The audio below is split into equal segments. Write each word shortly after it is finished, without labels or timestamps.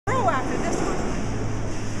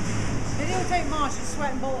gonna take Mom. She's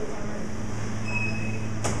sweating bullets already.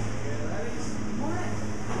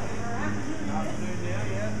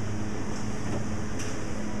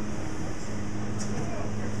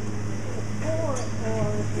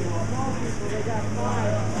 They got 5.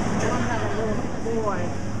 One had a little boy.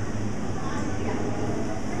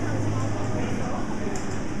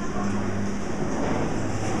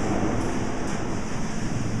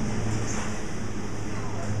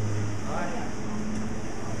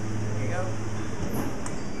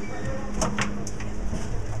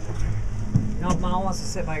 No, Mom wants to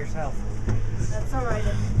sit by herself. That's all right.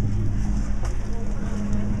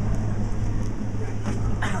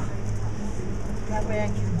 That way I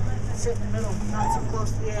can sit in the middle, not so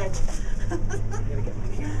close to the edge. I gotta get my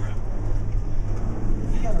camera.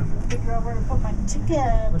 I gotta figure out where to put my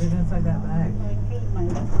ticket. Put it inside that bag. I hate my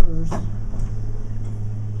purse.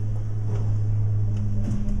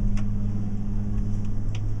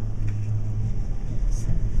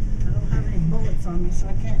 I don't have any bullets on me, so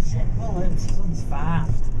I can't shoot bullets. This one's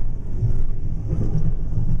fast.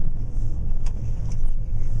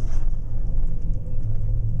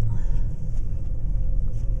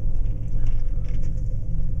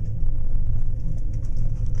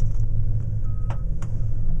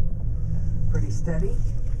 Pretty steady.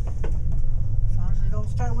 As long as I don't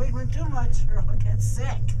start wiggling too much or I'll get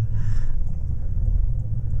sick.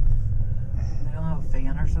 They don't have a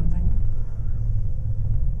fan or something?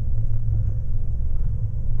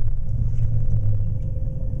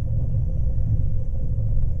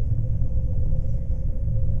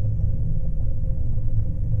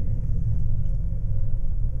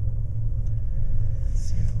 Let's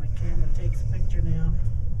see if my camera takes a picture now.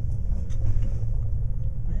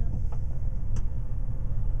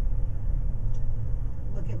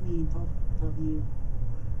 Look at me, both of you.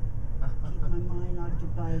 Keep my mind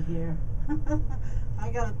occupied here.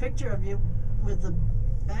 I got a picture of you with the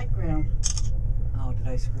background. Oh, did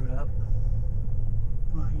I screw it up?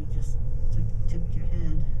 Well, you just tipped your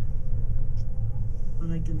head.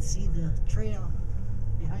 But I can see the trail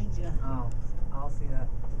behind you. Oh, I'll see that.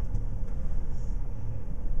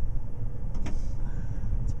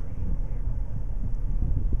 That's pretty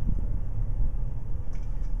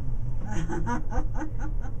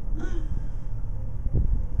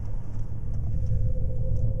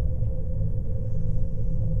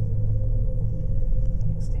You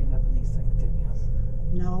can stand up in these things, didn't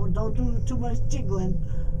you? No, don't do too much jiggling.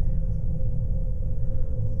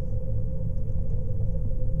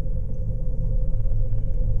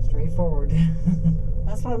 Straightforward.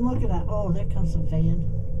 That's what I'm looking at. Oh, there comes some fan.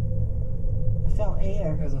 I felt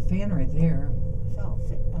air. There's a fan right there. I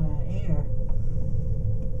felt air.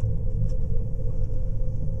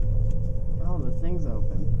 Oh, the thing's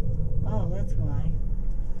open. Oh, that's why.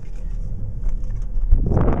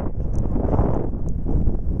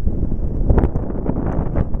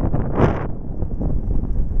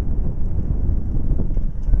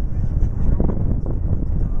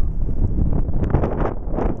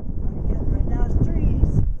 Right now it's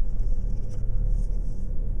trees.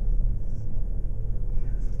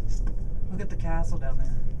 Look at the castle down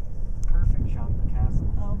there. Perfect shot of the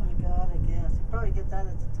castle. Oh my God, I guess. You probably get that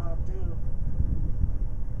at the top too.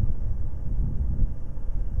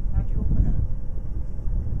 How'd you open that?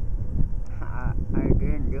 I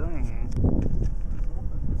didn't do anything. It's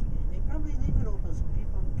open. They probably leave it open so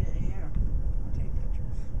people can get air I'll take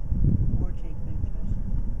pictures. or take pictures.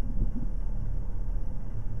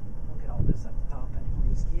 Look at all this at the top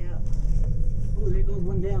anyways. Yeah. Oh, there goes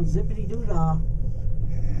one down. Zippity doo dah.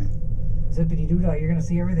 Zippity doo dah, you're gonna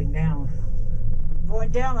see everything down.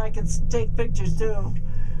 Going down, I can take pictures too.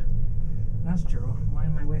 That's true. Why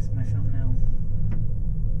am I wasting my film now?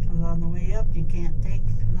 Because on the way up, you can't take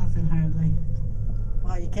nothing hardly.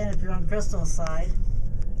 Well, you can if you're on Crystal's side.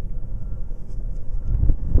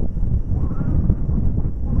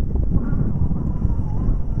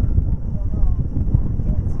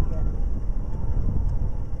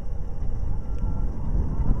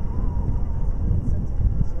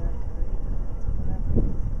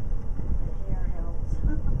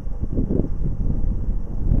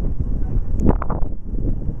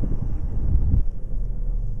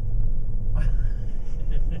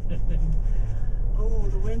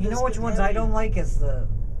 You know which ones I don't like is the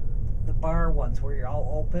bar ones where you're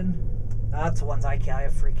all open. That's the ones I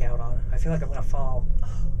freak out on. I feel like I'm gonna fall.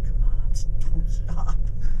 Oh, come on. Don't stop.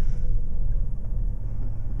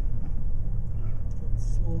 Getting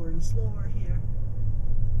slower and slower here.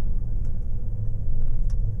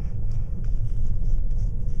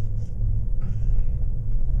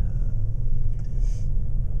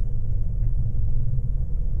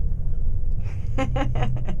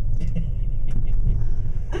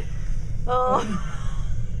 Oh.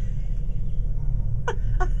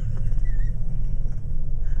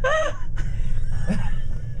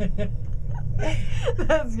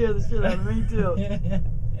 That scared the shit out of me too.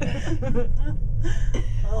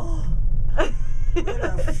 Oh,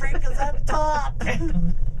 where the freak is that top?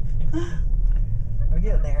 We're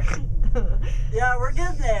getting there. Yeah, we're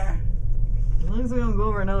getting there. As long as we don't go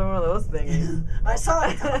over another one of those thingies. I saw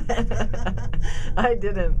it. I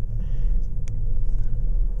didn't.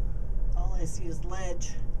 All I see is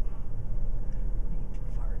ledge. Ain't too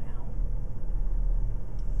far now.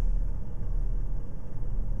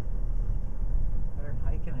 Better than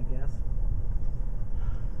hiking, I guess.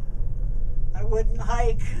 I wouldn't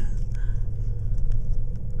hike.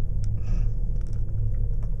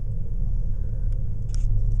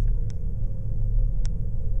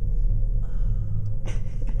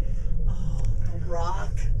 Oh, a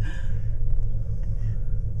rock.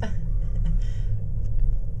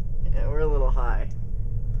 Yeah, we're a little high.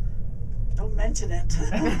 Don't mention it.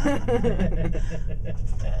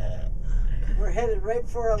 We're headed right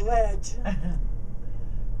for a ledge.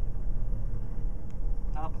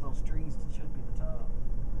 Top of those trees should be the top.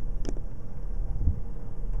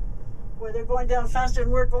 Boy, they're going down faster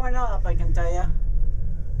than we're going up, I can tell you.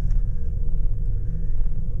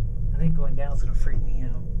 I think going down is gonna freak me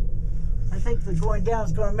out. I think the going down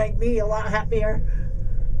is going to make me a lot happier.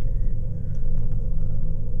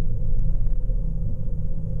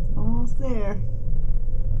 Almost there.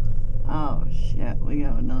 Oh shit, we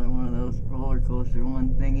got another one of those roller coaster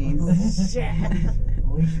one thingies. Shit. At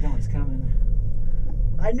least you know what's coming.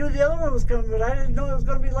 I knew the other one was coming, but I didn't know it was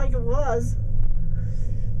going to be like it was.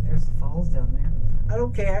 There's the falls down there. I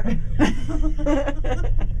don't care.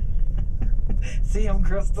 See them,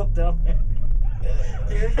 Crystal, down there.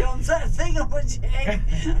 Here comes that thingamajig.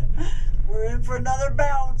 We're in for another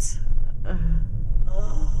bounce.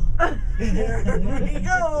 Oh, here we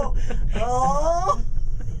go. Oh.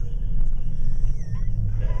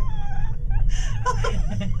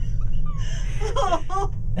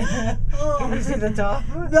 Can you see the top?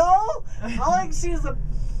 No, all I can see is a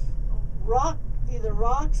rock, either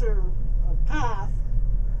rocks or a path.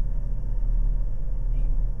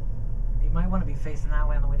 You might want to be facing that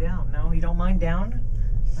way on the way down. No, you don't mind down?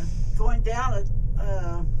 Going down,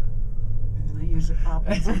 I usually pop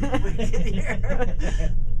it so we get here.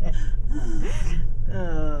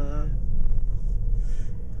 Uh,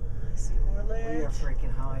 I see more We are ledge.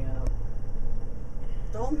 freaking high up.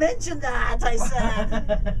 Don't mention that, I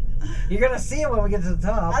said. You're gonna see it when we get to the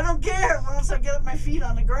top. I don't care once I get my feet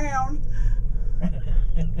on the ground.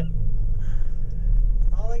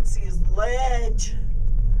 All I can see is ledge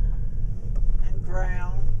and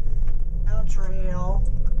ground and a trail.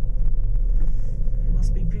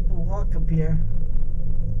 Must be people who walk up here.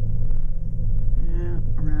 yeah,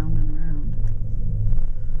 around and around.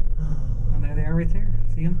 And there they are right there.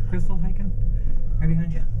 See them, Crystal, hiking? Right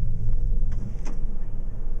behind you.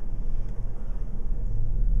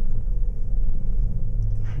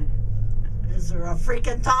 Is there a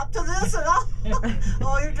freaking top to this at all?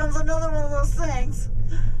 Oh, here comes another one of those things.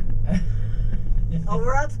 Oh,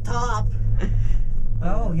 we're at the top.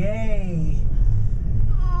 Oh, yay!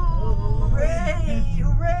 Hooray!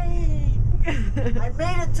 Hooray! I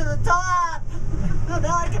made it to the top!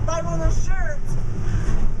 Now I can buy one of those shirts.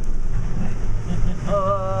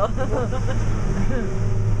 Oh.